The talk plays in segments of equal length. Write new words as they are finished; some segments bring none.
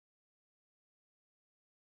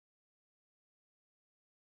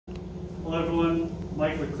Hello everyone,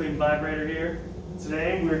 Mike with Clean Vibrator here.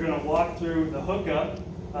 Today we're going to walk through the hookup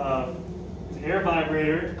of an air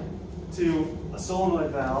vibrator to a solenoid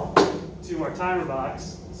valve to our timer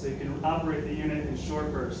box so you can operate the unit in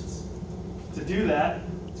short bursts. To do that,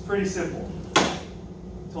 it's pretty simple.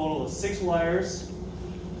 Total of 6 wires,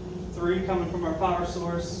 3 coming from our power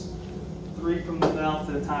source, 3 from the valve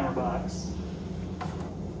to the timer box.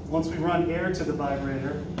 Once we run air to the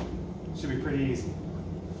vibrator, it should be pretty easy.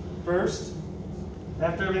 First,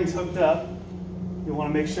 after everything's hooked up, you'll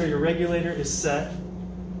want to make sure your regulator is set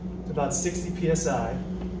to about 60 psi.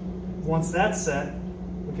 Once that's set,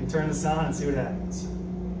 we can turn this on and see what happens.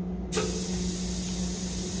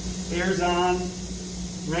 Air's on,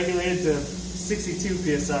 regulated to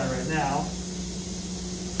 62 psi right now.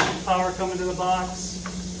 Power coming to the box.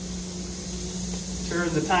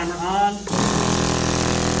 Turn the timer on.